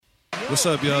What's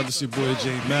up, y'all? This is your boy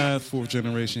Jay Math, fourth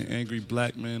generation angry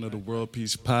black man of the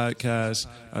Worldpeace podcast.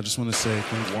 I just want to say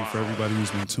thank you for everybody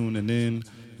who's been tuning in.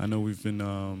 I know we've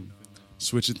been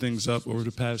switching things up over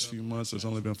the past few months. There's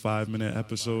only been 5-minute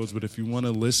episodes, but if you want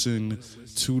to listen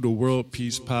to the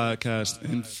Worldpeace podcast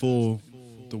in full,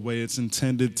 the way it's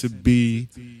intended to be,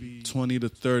 20 to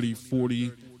 30,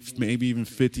 40, maybe even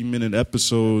 50-minute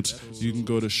episodes, you can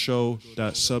go to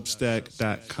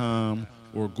show.substack.com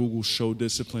or Google Show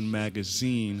Discipline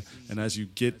Magazine. And as you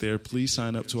get there, please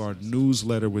sign up to our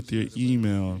newsletter with your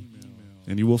email,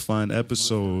 and you will find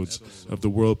episodes of the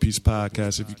Worldpeace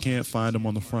podcast. If you can't find them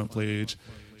on the front page,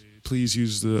 please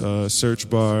use the search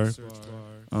bar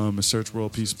and search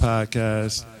Worldpeace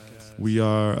podcast. We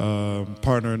are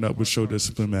partnering up with Show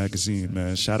Discipline Magazine,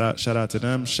 man. Shout out to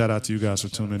them. Shout out to you guys for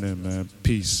tuning in, man.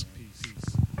 Peace.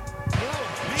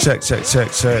 Check.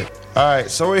 All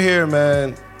right, so we're here,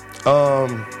 man.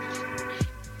 I'm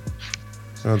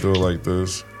gonna do it like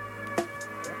this.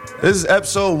 This is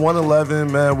episode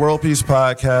 111, man. Worldpeace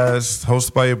podcast,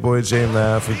 hosted by your boy Jay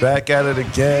Math. We're back at it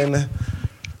again.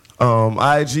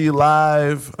 IG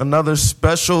Live, another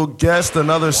special guest,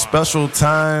 another special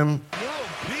time.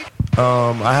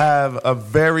 I have a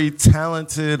very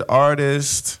talented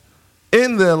artist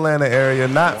in the Atlanta area,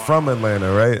 not from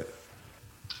Atlanta, right?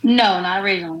 No, not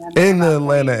originally. In the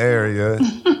Atlanta area.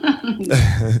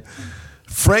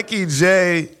 Frankie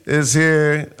J is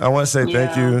here. I want to say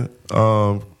thank you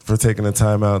for taking the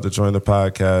time out to join the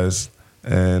podcast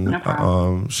and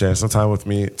sharing some time with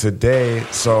me today.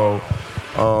 So,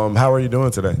 how are you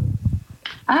doing today?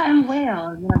 I am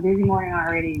well. It's been a busy morning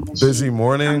already. Busy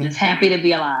morning? I'm just happy to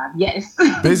be alive. Yes.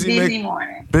 Busy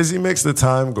morning. Busy makes the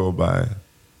time go by.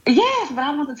 Yes, but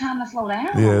I want the time to slow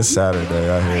down. Yeah, it's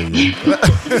Saturday. I hear you.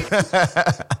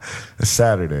 It's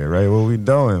Saturday, right? What are we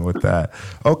doing with that?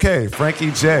 Okay,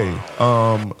 Frankie J,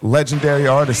 legendary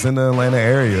artist in the Atlanta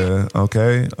area.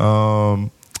 Okay,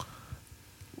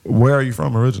 where are you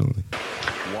from originally?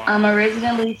 I'm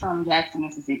originally from Jackson,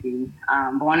 Mississippi.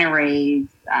 Born and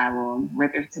raised. I will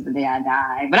rip it to the day I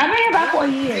die. But I've been here about 4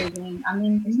 years, and I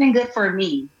mean, it's been good for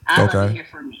me. I love it here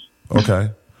for me. Okay.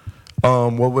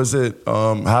 What was it?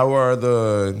 What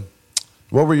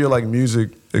were your like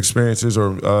music experiences,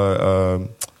 or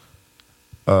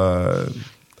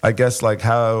I guess like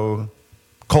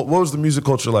what was the music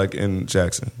culture like in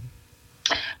Jackson?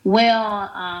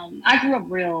 Well, I grew up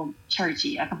real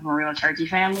churchy. I come from a real churchy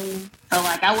family, so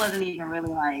like I wasn't even really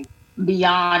like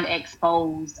beyond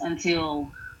exposed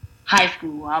until high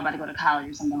school. I was about to go to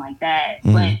college or something like that.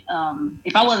 Mm-hmm. But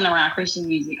if I wasn't around Christian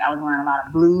music, I was around a lot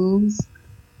of blues.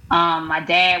 My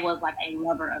dad was like a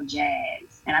lover of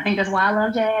jazz, and I think that's why I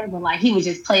love jazz. But like he would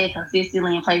just play it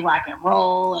consistently and play rock and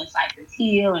roll and Cypress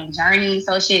Hill and Journey.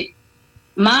 So shit,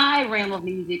 my realm of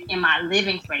music in my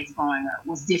living space growing up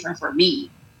was different for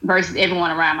me versus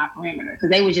everyone around my perimeter, because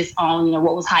they were just on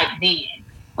what was hyped then.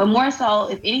 But more so,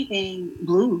 if anything,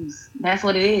 blues. That's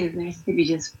what it is. Mississippi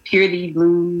just purely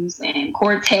blues and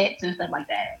quartets and stuff like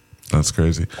that. That's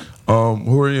crazy.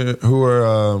 Who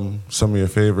are some of your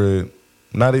favorite?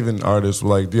 Not even artists,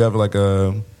 like, do you have like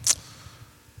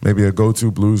maybe a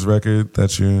go-to blues record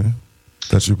that you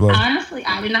play? Honestly,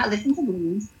 I do not listen to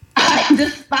blues. I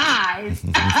despise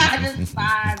blues.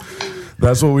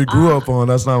 That's what we grew up on.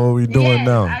 That's not what we're doing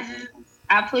now.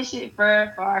 I push it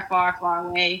far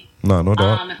away. No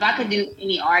doubt. If I could do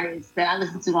any artist that I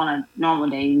listen to on a normal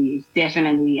day, it's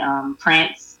definitely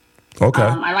Prince. Okay.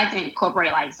 I like to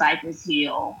incorporate like Cypress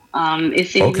Hill. It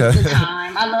seems the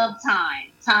time. I love Time.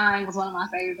 Time was one of my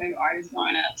favorite artists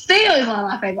growing up. Still is one of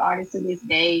my favorite artists to this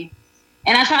day.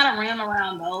 And I try to ram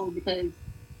around those because,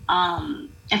 and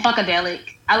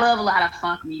Funkadelic, I love a lot of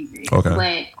funk music. Okay.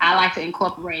 But I like to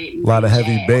incorporate it. A lot of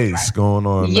heavy bass going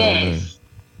on. Yes.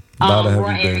 A lot of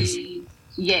heavy bass.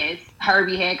 Yes.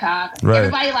 Herbie Hancock. Right.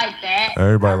 Everybody like that.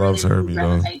 Everybody loves Herbie,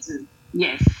 though.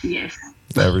 Yes.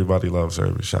 Everybody loves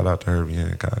Herbie. Shout out to Herbie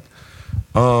Hancock.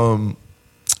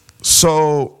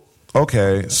 So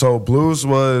blues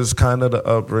was kind of the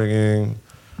upbringing.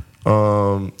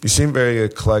 You seem very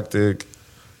eclectic.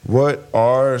 What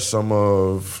are some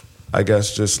of, I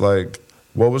guess, just like,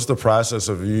 what was the process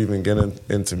of you even getting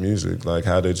into music? Like,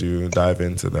 how did you dive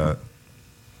into that?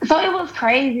 So it was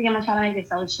crazy. I'm going to try to make it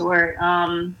so short.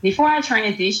 Before I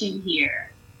transitioned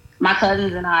here, my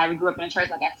cousins and I, we grew up in a church,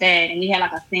 like I said, and we had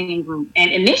like a singing group.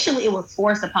 And initially it was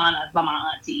forced upon us by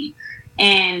my auntie.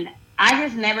 And I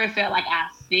just never felt like I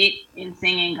fit in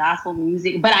singing gospel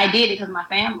music, but I did it because my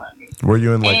family loved it. Were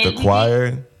you in like the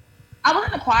choir? I was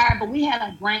in the choir, but we had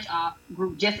a branch off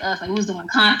group, just us. Like, we was doing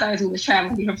concerts, we was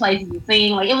traveling different places to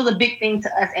sing. Like, it was a big thing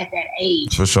to us at that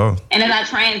age. For sure. And as I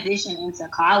transitioned into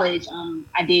college,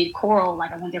 I did choral.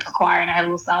 Like, I went there for choir, and I had a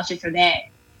little scholarship for that.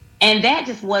 And that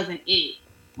just wasn't it.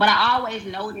 But I always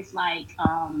noticed, like,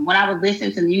 when I would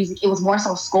listen to music, it was more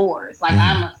so scores. Like,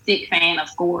 I'm a sick fan of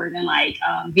scores and, like,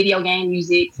 video game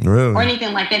music or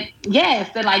anything like that. Yes,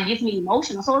 that, like, gets me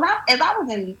emotional. So as I was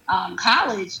in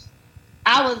college,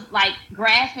 I was, like,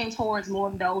 grasping towards more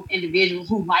of those individuals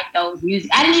who like those music.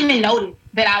 I didn't even notice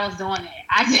that I was doing that.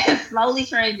 I just slowly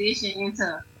transitioned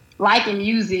into liking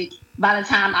music by the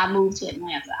time I moved to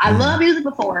Atlanta. I loved music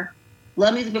before.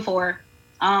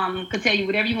 Could tell you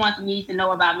whatever you want me to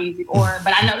know about music.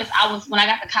 But I noticed when I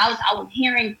got to college,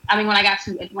 when I got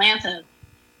to Atlanta,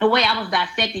 the way I was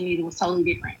dissecting music was totally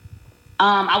different.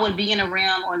 I would be in a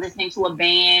room or listening to a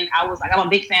band. I'm a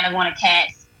big fan of one of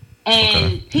Cats.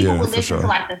 And people would listen to,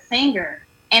 like, the singer.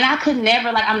 And I could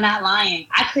never, like, I'm not lying,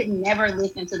 I could never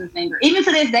listen to the singer. Even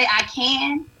to this day, I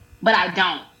can, but I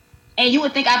don't. And you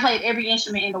would think I played every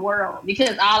instrument in the world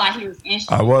because all I hear is instruments.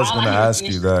 I was going to ask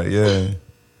you that, yeah.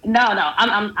 No,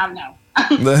 I'm no. I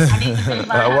need to finish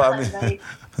learning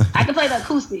I can play the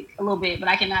acoustic a little bit, but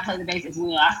I cannot play the bass as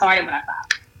well. I started, but I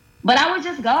stopped. But I would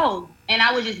just go, and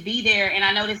I would just be there. And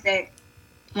I noticed that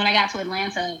when I got to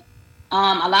Atlanta,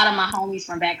 a lot of my homies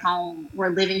from back home were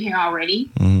living here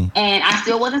already, and I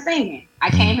still wasn't singing.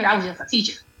 I came here, I was just a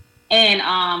teacher. And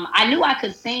I knew I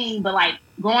could sing, but, like,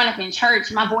 growing up in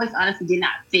church, my voice honestly did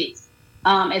not fit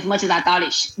as much as I thought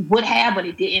it would have, but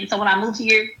it didn't. So when I moved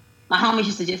here, my homies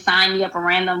used to just sign me up for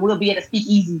random. We'll be at a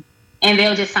speakeasy, and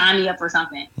they'll just sign me up for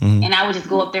something. And I would just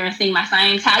go up there and sing my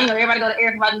same time. You know, everybody go to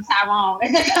Eric Rodney Tyrone.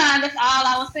 At the time, that's all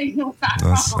I was singing was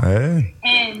Tyrone.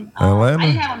 And I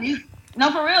didn't have a music. No,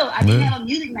 for real. I didn't have a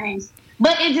music names.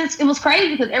 But it was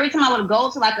crazy because every time I would go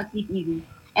to, like, a speakeasy,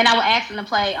 and I would ask them to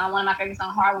play one of my favorite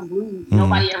songs, Harlem Blues,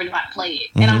 nobody ever knew how to play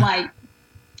it. And I'm like,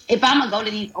 if I'm going to go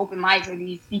to these open mics or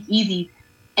these speakeasies,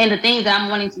 and the things that I'm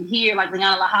wanting to hear, like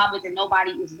Liana La Habas, and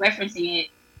nobody is referencing it,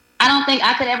 I don't think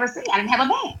I could ever sing. I didn't have a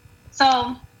band.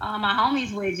 So my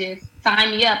homies would just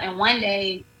sign me up. And one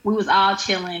day, we was all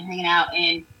chilling, hanging out,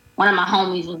 and one of my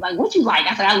homies was like, what you like?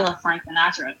 I said, I love Frank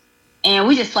Sinatra. And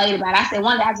we just played about it. I said,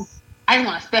 one day, I just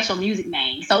want a special music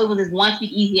name. So it was this one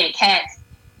speakeasy at Cats,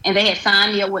 and they had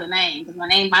signed me up with a name. Because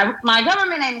my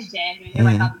government name is Jasmine.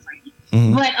 Everybody calls me Frankie.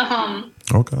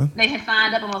 But they had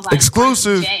signed up and was like,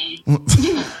 exclusive.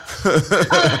 Exclusive.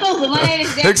 My name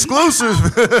is Jasmine. Exclusive.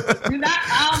 Do not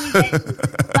call me that.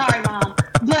 Sorry, Mom.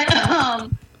 But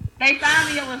they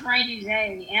signed me up with Frankie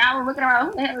J. And I was looking around,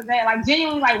 who the hell is that? Like,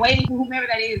 genuinely, like, waiting for whomever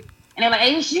that is. And they're like,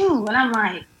 hey, it's you. And I'm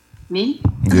like, me?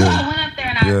 Yeah. So I went up there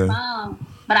and I sung,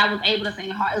 but I was able to sing.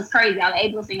 It was crazy. I was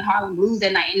able to sing Harlem Blues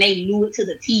that night, and they knew it to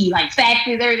the T. Like,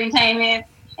 factors, everything came in,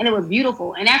 and it was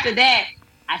beautiful. And after that,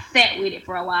 I sat with it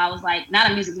for a while. I was like, not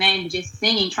a music name, but just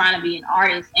singing, trying to be an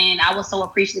artist. And I was so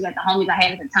appreciative at the homies I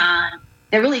had at the time.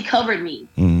 They really covered me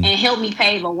and helped me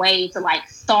pave a way to, like,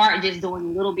 start just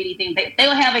doing little bitty things.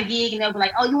 They'll have a gig and they'll be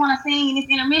like, oh, you want to sing in this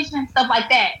intermission? Stuff like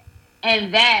that.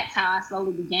 And that's how I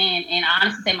slowly began. And I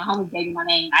honestly say my homies gave me my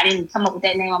name. I didn't come up with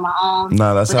that name on my own.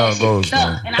 Nah, that's how it goes,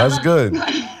 man. That's good.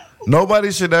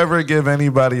 Nobody should ever give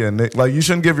anybody a nick. Like, you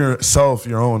shouldn't give yourself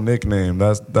your own nickname.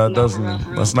 That's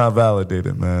not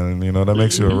validated, man. And, you know, that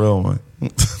makes you a real one.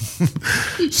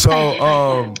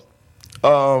 So,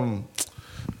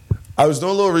 I was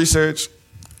doing a little research,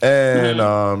 and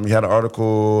you had an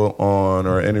article on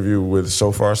or an interview with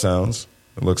So Far Sounds.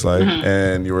 It looks like,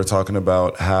 and you were talking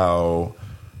about how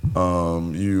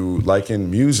you liken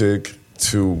music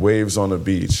to waves on the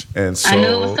beach, and so. I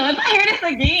know. So if I hear this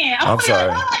again, I'm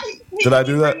sorry. Did I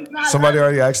do that? Somebody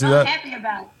already asked you that? I'm happy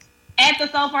about it. At the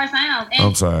So Far Sounds. And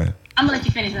I'm sorry. I'm gonna let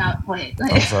you finish it out. Go ahead.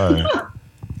 I'm sorry.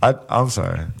 I'm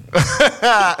sorry.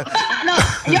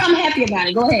 No, I'm happy about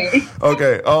it. Go ahead.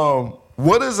 Okay.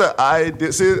 What is the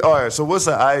ideal? See, all right. So, what's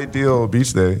the ideal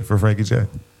beach day for Frankie J?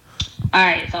 All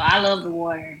right, so I love the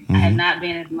water. I have not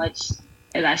been as much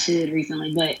as I should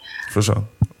recently, but for sure.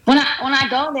 When I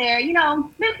go there,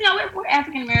 we're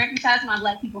African American. Shout out to my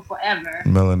Black people forever.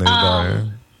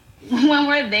 Melanated when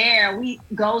we're there, we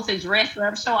go to dress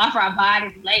up, show off our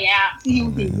bodies, lay out, see who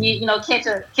we can get,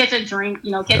 catch a drink,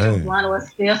 catch a blunt or a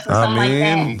stiff or something like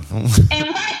that.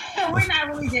 And we're not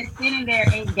really just sitting there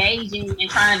engaging and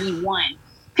trying to be one.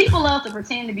 People love to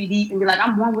pretend to be deep and be like,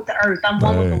 I'm one with the earth, I'm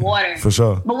one with the water. For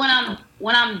sure. But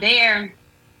when I'm there,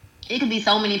 it could be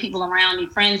so many people around me,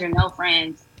 friends or no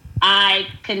friends. I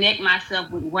connect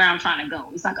myself with where I'm trying to go.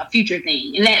 It's like a future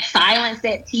thing. And that silence,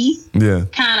 that peace,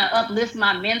 kind of uplifts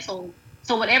my mental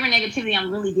So whatever negativity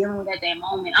I'm really dealing with at that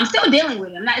moment, I'm still dealing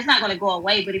with it. It's not going to go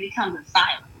away, but it becomes a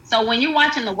silence. So when you're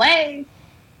watching the wave,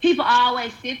 people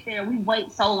always sit there. We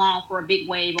wait so long for a big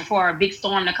wave or for a big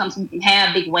storm to come so we can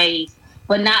have big waves,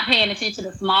 but not paying attention to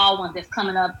the small ones that's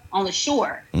coming up on the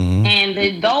shore. Mm-hmm.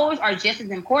 And those are just as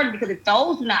important, because if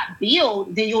those do not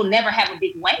build, then you'll never have a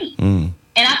big wave. And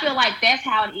I feel like that's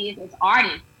how it is as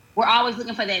artists. We're always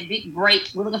looking for that big break.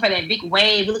 We're looking for that big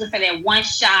wave. We're looking for that one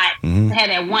shot to have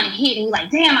that one hit, and you're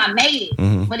like, damn, I made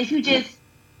it. But if you just,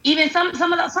 even some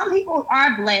people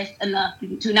are blessed enough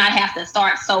to not have to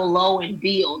start so low and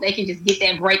build. They can just get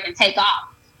that break and take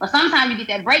off. But sometimes you get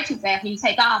that break too fast and you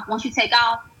take off. Once you take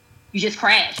off, you just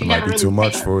crash. You it never might be really too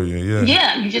much for you. Yeah.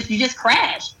 Yeah, you just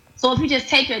crash. So if you just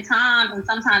take your time and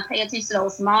sometimes pay attention to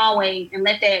those small waves and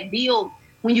let that build,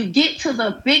 when you get to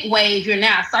the big wave, you're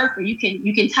now a surfer. You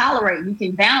can tolerate, you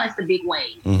can balance the big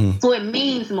wave. So it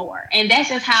means more. And that's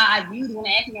just how I viewed it when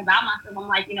they asked me about myself. I'm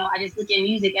like, I just look at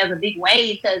music as a big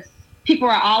wave, because people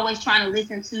are always trying to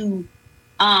listen to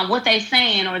what they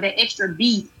saying or the extra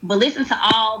beat, but listen to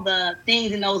all the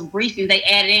things in those briefings they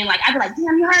added in. Like, I'd be like,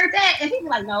 damn, you heard that? And people be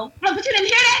like, no, but you didn't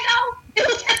hear that, though? It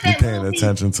was just that paying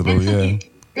attention to the details.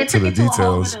 To a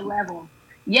whole other level.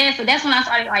 Yeah, so that's when I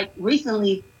started, like,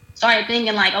 recently started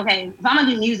thinking, like, okay, if I'm going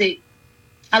to do music,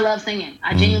 I love singing.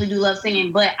 I genuinely do love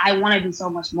singing, but I want to do so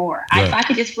much more. Right. If I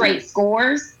could just create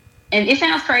scores, and it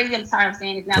sounds crazy, I'm sorry I'm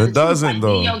saying it now. It doesn't, like,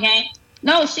 though. Video game.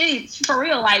 No, shit, for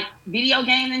real, like, video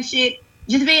games and shit,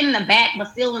 just being in the back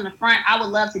but still in the front, I would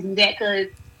love to do that, because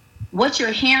what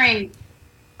you're hearing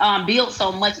builds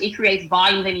so much, it creates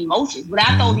volumes and emotions.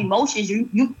 Without those emotions,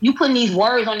 you putting these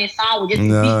words on this song with just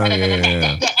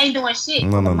that ain't doing shit.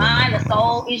 The mind, the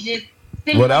soul is just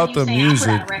without the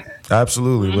music.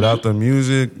 Absolutely, without the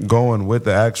music going with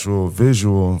the actual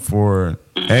visual for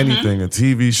anything, a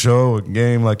TV show, a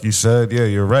game, like you said, yeah,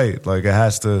 you're right. Like, it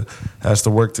has to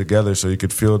work together so you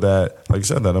could feel that, like you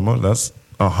said, that emotion. That's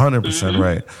 100%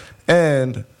 right.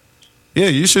 And yeah,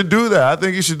 you should do that. I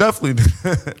think you should definitely do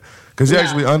that, because you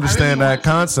actually understand that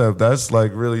concept. That's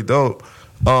like really dope.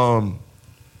 Yeah,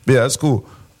 that's cool.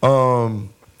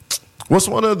 What's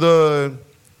one of the...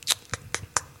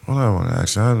 What I want to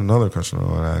ask you? I had another question I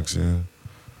want to ask you.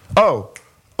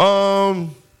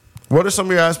 What are some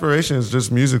of your aspirations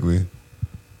just musically?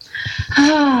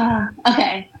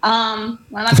 Okay. One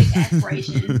of my big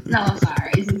aspirations. No, I'm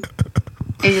sorry.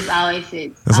 It just always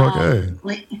sits. It's okay.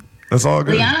 That's all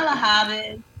good. Liana La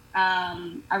Havas,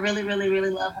 I really, really, really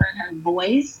love her and her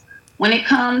voice. When it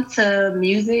comes to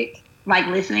music, like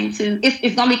listening to,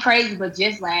 it's gonna be crazy, but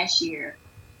just last year,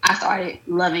 I started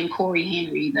loving Corey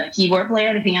Henry, the keyboard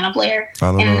player, the piano player,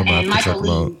 and Michael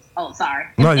Leeds. Oh, sorry.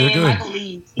 No, you're good. Michael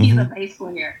Leeds, he's a bass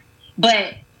player.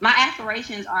 But my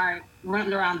aspirations are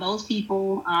running around those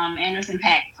people, Anderson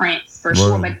 .Paak, Prince, for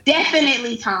sure, but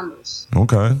definitely Tom Misch.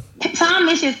 Okay. Tom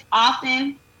Misch is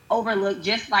often overlooked,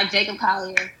 just like Jacob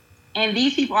Collier, and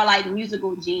these people are like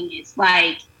musical genius.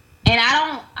 Like, and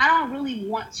I don't really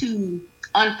want to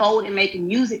unfold and make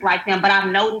music like them, but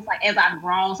I've noticed, like, as I've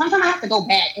grown, sometimes I have to go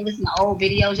back and listen to old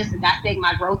videos just to dissect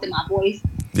my growth in my voice,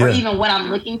 or even what I'm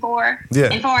looking for.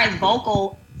 And far as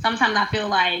vocal, sometimes I feel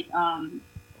like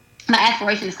my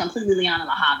aspiration is completely Liana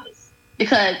La Havas,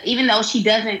 because even though she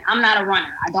doesn't, I'm not a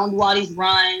runner. I don't do all these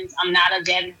runs. I'm not a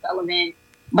Jasmine Sullivan,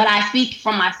 but I speak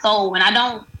from my soul, and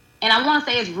I want to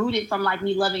say it's rooted from, like,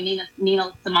 me loving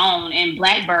Nina Simone and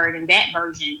Blackbird and that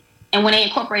version. And when they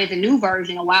incorporated the new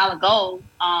version a while ago,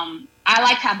 I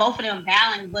liked how both of them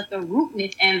balanced, but the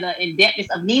rootness and the in-depthness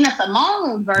of Nina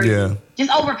Simone's version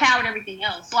just overpowered everything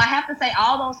else. So I have to say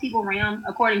all those people ran,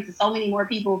 according to so many more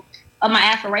people, of my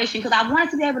aspiration, because I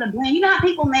wanted to be able to blend. You know how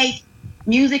people make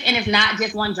music and it's not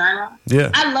just one genre? Yeah.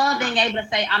 I love being able to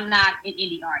say I'm not an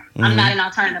indie artist. I'm not an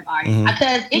alternative artist.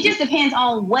 Because it just depends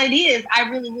on what it is I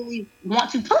really, really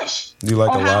want to push. You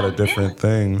like a lot of different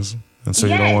things. And so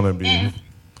you don't want to be...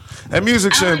 And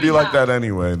music shouldn't be like that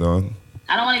anyway, though.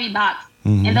 I don't want to be boxed.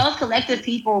 And those collective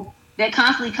people that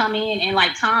constantly come in, and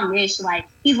like Tom Misch, like,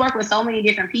 he's worked with so many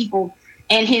different people,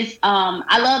 and his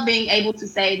I love being able to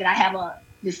say that I have a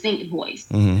distinct voice.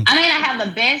 I may not have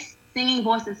the best singing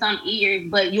voice in some ears,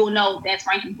 but you'll know that's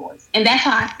Frankie's voice. And that's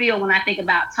how I feel when I think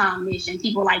about Tom Misch and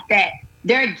people like that.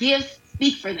 Their gifts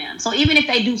speak for them. So even if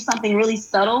they do something really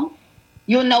subtle,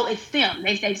 you'll know it's them.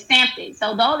 They've stamped it.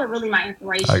 So those are really my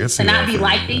inspirations, to not be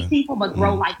like these people, but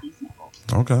grow like these people.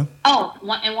 Okay. Oh,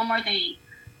 one more thing.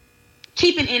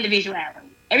 Keeping individuality.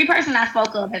 Every person I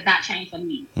spoke of has not changed for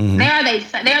me. They're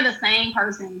the same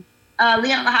person.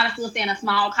 Liana La Havas still stay in a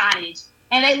small cottage,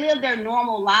 and they live their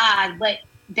normal lives, but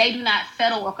they do not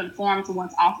settle or conform to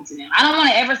what's offered to them. I don't want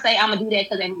to ever say I'm going to do that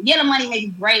because, the money may be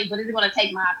great, but it's going to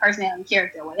take my personality and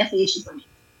character away. That's the issue for me.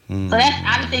 So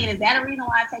I'm thinking, is that a reason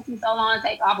why it takes me so long to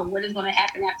take off, or what is going to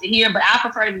happen after here? But I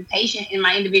prefer to be patient in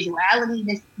my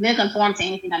individuality than conform to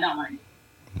anything I don't want to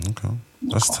do. Okay.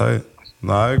 That's tight.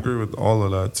 No, I agree with all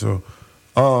of that, too.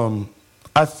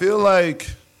 I feel like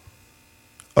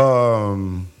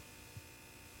you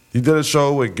did a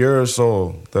show with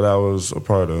Garrisol that I was a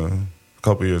part of a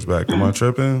couple years back. Am I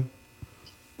tripping?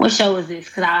 What show was this?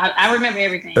 Because I remember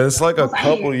everything. It's like a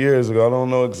couple years ago. I don't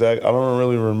know exactly. I don't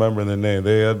really remember the name.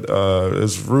 They had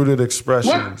it's Rooted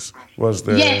Expressions. Was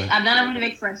there? Yes, I've done a Rooted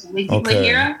Expression with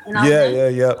Hira and all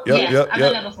Yep. I've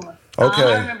done that before. Okay.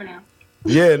 I remember now.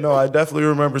 Yeah, no, I definitely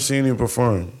remember seeing you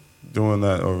perform, doing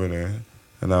that over there,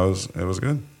 and it was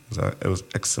good. It was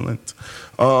excellent.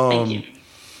 Thank you.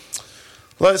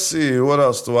 Let's see, what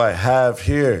else do I have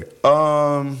here?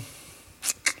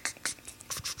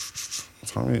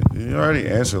 You already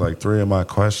answered like 3 of my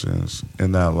questions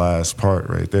in that last part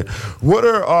right there. What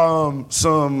are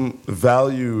some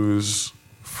values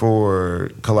for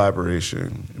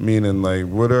collaboration? Meaning, like,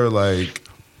 what are like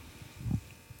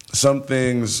some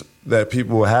things that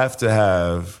people have to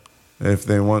have if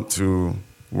they want to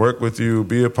work with you,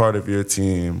 be a part of your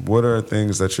team? What are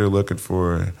things that you're looking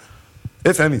for,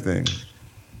 if anything?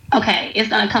 Okay, it's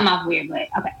going to come off weird, but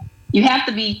okay. You have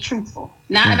to be truthful,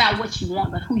 not about what you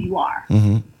want, but who you are.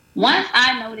 Mm-hmm. Once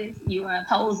I notice you're a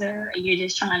poser and you're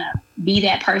just trying to be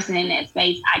that person in that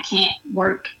space, I can't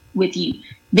work with you.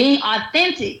 Being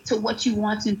authentic to what you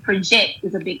want to project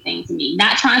is a big thing to me.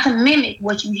 Not trying to mimic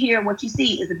what you hear, what you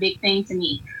see is a big thing to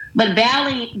me. But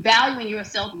valuing your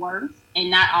self-worth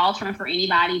and not altering for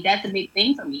anybody, that's a big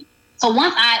thing for me. So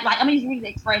once I'm going to use the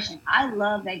expression, I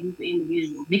love that group of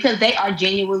individuals because they are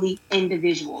genuinely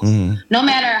individuals. Mm-hmm. No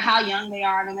matter how young they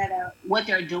are, no matter what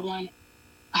they're doing,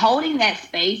 holding that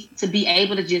space to be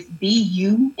able to just be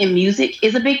you in music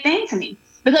is a big thing to me.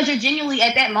 Because you're genuinely,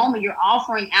 at that moment, you're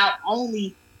offering out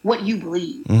only what you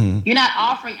believe. Mm-hmm. You're not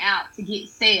offering out to get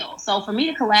sales. So for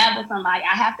me to collab with somebody,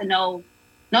 I have to know,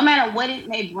 no matter what it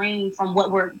may bring from what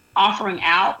we're offering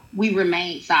out, we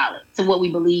remain solid to what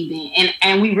we believe in.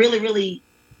 And we really, really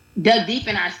dug deep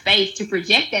in our space to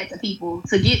project that to people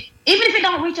to get, even if it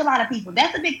don't reach a lot of people,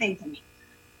 that's a big thing to me.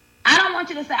 I don't want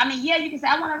you to say, you can say,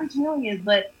 I want to reach millions,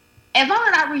 but as long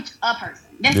as I reach a person,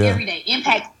 that's every day,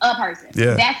 impact a person,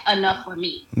 that's enough for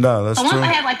me. No, that's so once true. I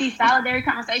have like these solidary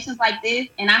conversations like this,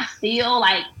 and I feel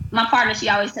like my partner, she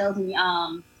always tells me,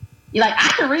 you're like, I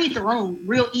can read the room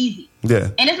real easy. Yeah.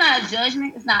 And it's not a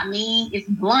judgment. It's not mean. It's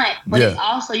blunt. But it's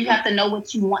also, you have to know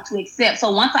what you want to accept. So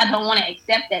once I don't want to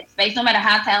accept that space, no matter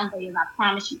how talented he is, I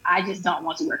promise you, I just don't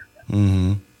want to work with them.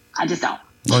 Mm-hmm. I just don't.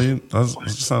 It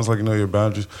sounds like you know your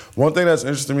boundaries. One thing that's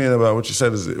interesting to me about what you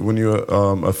said is when you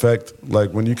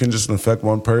when you can just affect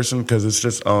one person, because it's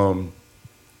just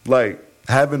like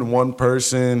having one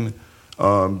person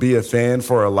be a fan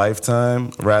for a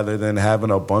lifetime rather than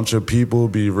having a bunch of people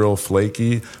be real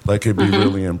flaky, like, could be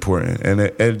really important. And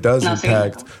it does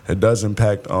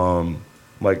impact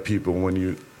like people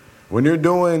when you're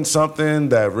doing something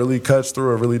that really cuts through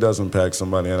or really does impact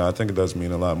somebody. And I think it does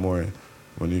mean a lot more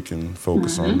when you can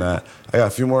focus on that. I got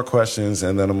a few more questions,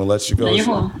 and then I'm going to let you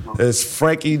go. It's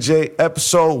Frankie J,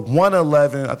 episode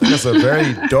 111. I think that's a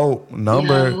very dope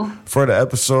number for the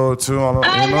episode, too.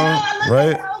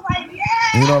 Right?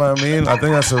 You know what I mean? I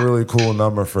think that's a really cool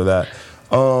number for that.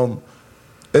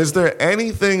 Is there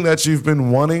anything that you've been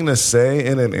wanting to say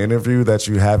in an interview that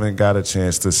you haven't got a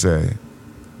chance to say?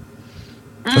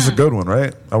 That's a good one,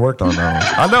 right? I worked on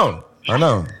that one. I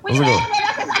know. That's a good one.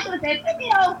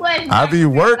 I be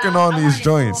working on these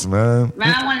joints, man.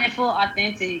 I wanted it full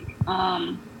authentic.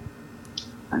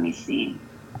 Let me see.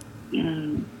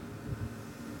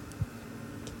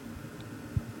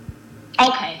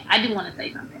 Okay, I do want to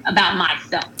say something about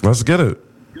myself. Let's get it.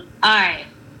 All right.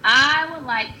 I would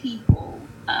like people,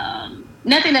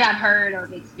 nothing that I've heard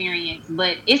or experienced,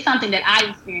 but it's something that I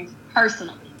experienced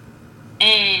personally.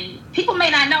 And people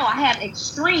may not know I have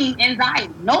extreme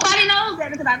anxiety. Nobody knows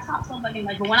that because I talk so much.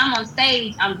 But when I'm on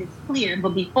stage, I'm just clear. But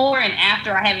before and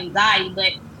after, I have anxiety.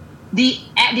 But the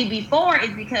before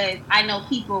is because I know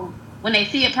people, when they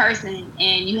see a person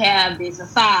and you have this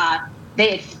facade,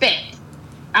 they expect.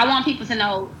 I want people to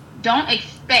know, don't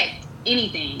expect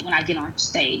anything when I get on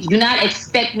stage. Do not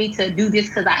expect me to do this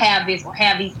because I have this or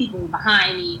have these people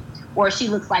behind me, or she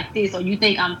looks like this, or you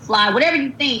think I'm fly. Whatever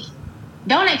you think,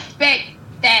 don't expect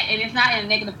that. And it's not in a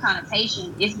negative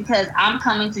connotation. It's because I'm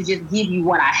coming to just give you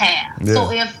what I have. Yeah. So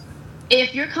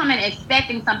if you're coming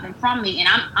expecting something from me and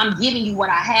I'm giving you what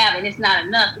I have and it's not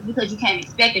enough, it's because you can't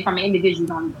expect it from an individual you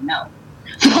don't even know.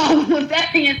 So with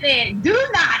that being said, do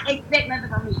not expect nothing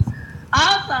from me.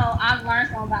 Also, I've learned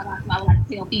something about myself. I would like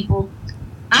to tell people,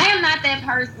 I am not that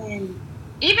person.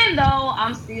 Even though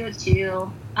I'm still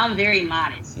chill, I'm very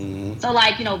modest. Mm-hmm. So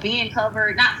like, being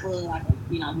covered, not full, like,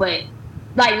 but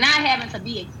like not having to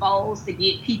be exposed to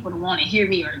get people to want to hear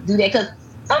me or do that. Because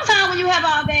sometimes when you have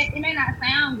all that, it may not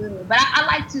sound good. But I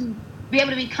like to be able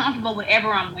to be comfortable with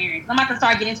whatever I'm wearing. So I'm about to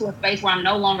start getting into a space where I'm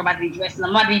no longer about to be dressed. I'm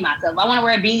about to be myself. I want to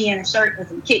wear a beanie and a shirt and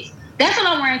some kicks. That's what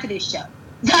I'm wearing to this show.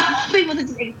 I want people to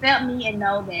just accept me and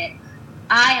know that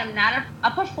I am not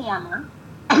a performer.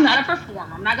 I'm not a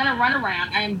performer. I'm not going to run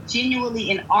around. I am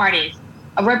genuinely an artist,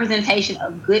 a representation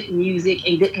of good music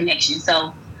and good connection.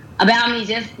 So about me,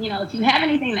 just, if you have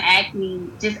anything to ask me,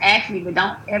 just ask me, but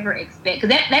don't ever expect. Because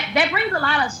that brings a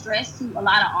lot of stress to a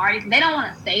lot of artists. They don't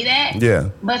want to say that. Yeah.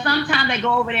 But sometimes they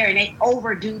go over there and they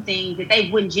overdo things that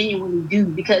they wouldn't genuinely do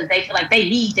because they feel like they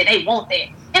need that, they want that.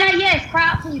 And yes,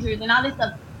 crowd pleasers and all this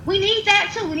stuff. We need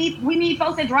that too. We need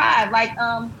folks that drive. Like,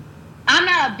 I'm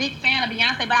not a big fan of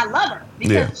Beyonce, but I love her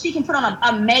because she can put on an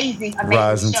amazing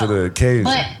rise show. Into the occasion.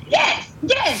 But yes,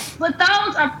 but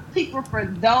those are people for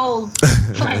those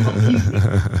type of music.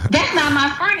 That's not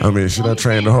my friend. I mean, she done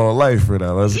trained her whole life for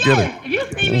that. Let's get it. If you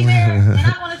see me there and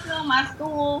I want to sit on my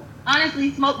stool,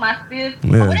 honestly, smoke my spiff,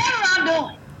 whatever I'm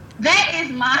doing, that's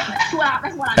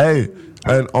what I do.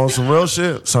 And on some real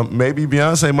shit, maybe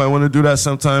Beyonce might want to do that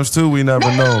sometimes too. We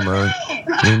never know, man.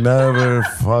 We never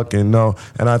fucking know.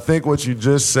 And I think what you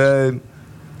just said,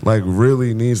 like,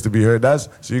 really needs to be heard.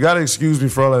 So you got to excuse me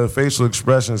for all the facial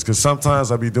expressions, because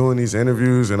sometimes I be doing these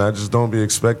interviews and I just don't be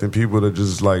expecting people to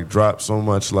just, like, drop so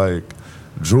much, like,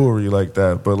 jewelry like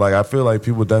that. But, like, I feel like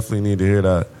people definitely need to hear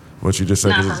that, what you just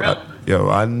said.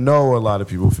 I know a lot of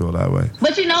people feel that way.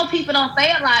 But people don't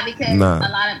say a lot because a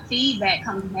lot of feedback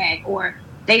comes back or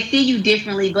they see you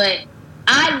differently. But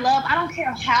I don't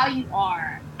care how you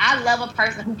are. I love a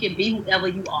person who can be whoever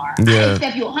you are. Yeah. I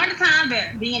accept you 100 times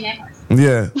better being that person.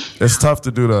 Yeah, it's tough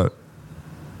to do that.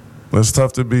 It's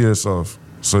tough to be yourself.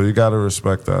 So you got to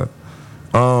respect that.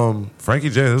 Frankie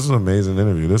J, this is an amazing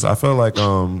interview. I feel like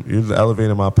you're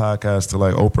elevating my podcast to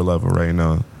like Oprah level right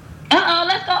now.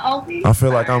 Let's go Opie. I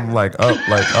feel like I'm like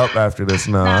up after this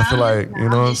now. I feel like, you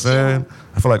know what I'm saying?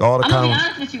 I feel like all the I'm gonna be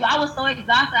honest with you. I was so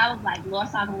exhausted. I was like, Lord,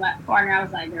 talking about the partner. I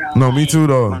was like, girl. No, me too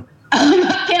though.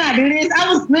 Can I do this?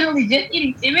 I was literally just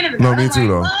getting 10 minutes ago. No, me too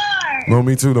though. No,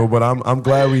 me too though. But I'm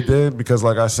glad we did because,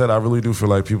 like I said, I really do feel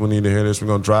like people need to hear this.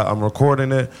 I'm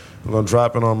recording it. I'm gonna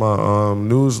drop it on my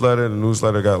newsletter. The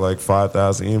newsletter got like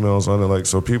 5,000 emails on it. Like,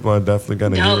 so people are definitely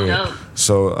gonna hear it.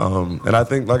 So, and I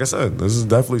think, like I said, this is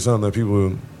definitely something that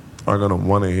people are gonna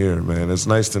want to hear. Man, it's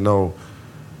nice to know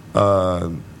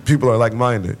people are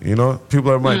like-minded.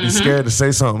 People might be scared to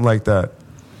say something like that.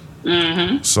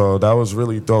 Mm-hmm. So that was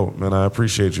really dope, man. I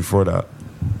appreciate you for that.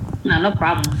 No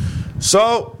problem.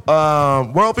 So,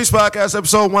 Worldpeace Podcast,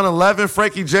 episode 111.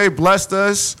 Frankie J blessed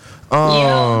us.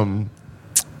 Let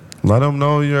them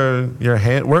know your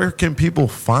hand. Where can people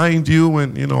find you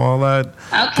and all that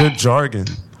good jargon?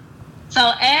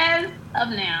 So as of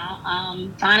now,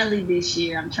 finally this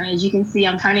year, as you can see,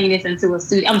 I'm turning this into a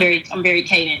studio. I'm very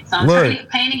cadent. So I'm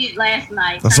painting it last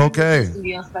night. That's okay.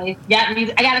 Studio space.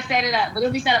 I gotta set it up, but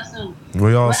it'll be set up soon.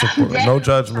 We all support. No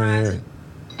judgment here.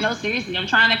 No, seriously, I'm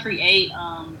trying to create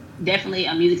definitely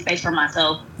a music space for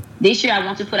myself. This year, I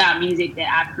want to put out music that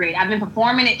I've created. I've been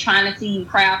performing it, trying to see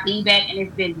crowd feedback, and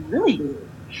it's been really good.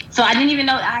 So I didn't even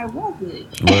know I was good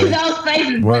in those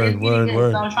spaces, but it's getting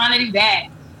good. So I'm trying to do that.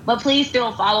 But please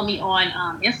still follow me on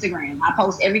Instagram. I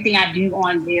post everything I do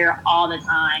on there all the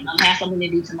time. I have something to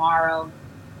do tomorrow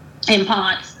in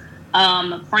Ponce.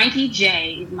 Frankie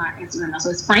J is my Instagram.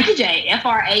 So it's Frankie J,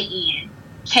 FRANKIEJ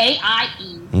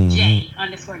 _music.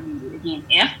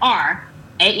 Again, FRANKIEJ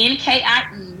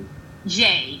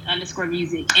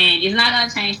 _music. And it's not going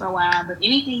to change for a while, but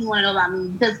anything you want to know about me,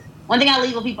 because one thing I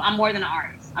leave with people, I'm more than an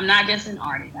artist. I'm not just an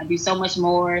artist. I do so much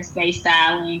more: space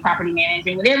styling, property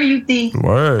management, whatever you think.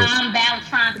 Word. I'm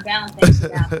trying to balance things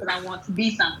out because I want to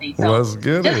be something. So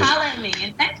just holler at me.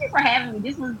 And thank you for having me.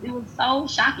 It was so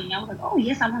shocking. I was like, oh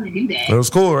yes, I want to do that. It was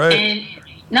cool, right? And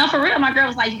no, for real, my girl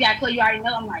was like, you got to quit. You already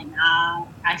know. I'm like, nah.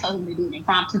 I told him to do it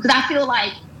impromptu because I feel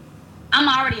like I'm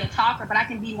already a talker, but I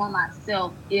can be more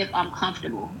myself if I'm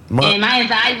comfortable. And my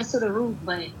anxiety was to the roof,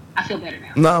 but I feel better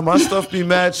now. Nah, my stuff be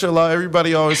mad chill out.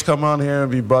 Everybody always come on here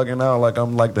and be bugging out like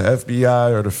I'm like the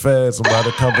FBI or the feds about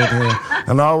to come in here.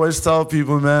 And I always tell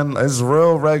people, man, it's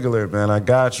real regular, man. I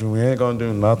got you. We ain't gonna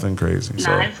do nothing crazy.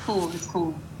 Nah, it's cool. It's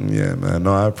cool. Yeah, man.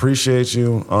 No, I appreciate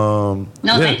you.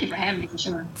 Thank you for having me, for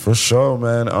sure. For sure,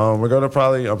 man. I'm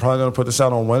probably gonna put this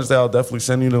out on Wednesday. I'll definitely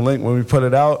send you the link when we put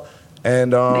it out.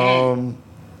 And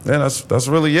that's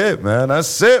really it, man.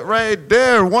 That's it right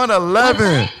there. 111.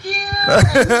 Well, thank you.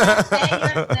 Stay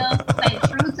yourself. Stay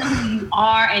true to who you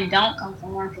are, and don't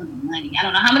conform for the money. I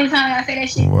don't know how many times I say that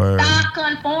shit. Word. Stop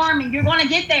conforming. You're gonna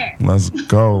get there. Let's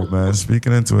go, man.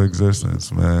 Speaking into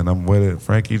existence, man. I'm with it.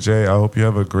 Frankie J, I hope you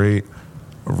have a great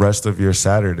rest of your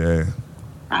Saturday.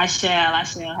 I shall.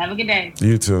 Have a good day.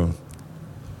 You too.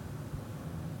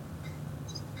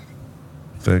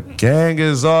 The gang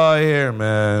is all here,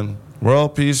 man.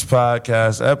 Worldpeace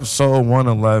Podcast, episode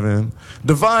 111.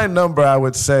 Divine number, I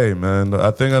would say, man. I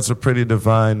think that's a pretty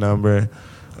divine number.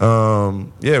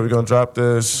 We're going to drop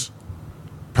this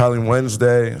probably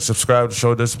Wednesday. Subscribe to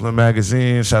Show Discipline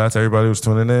Magazine. Shout out to everybody who's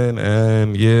tuning in.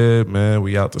 And yeah, man,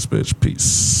 we out this bitch.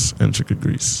 Peace and chicken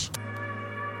grease.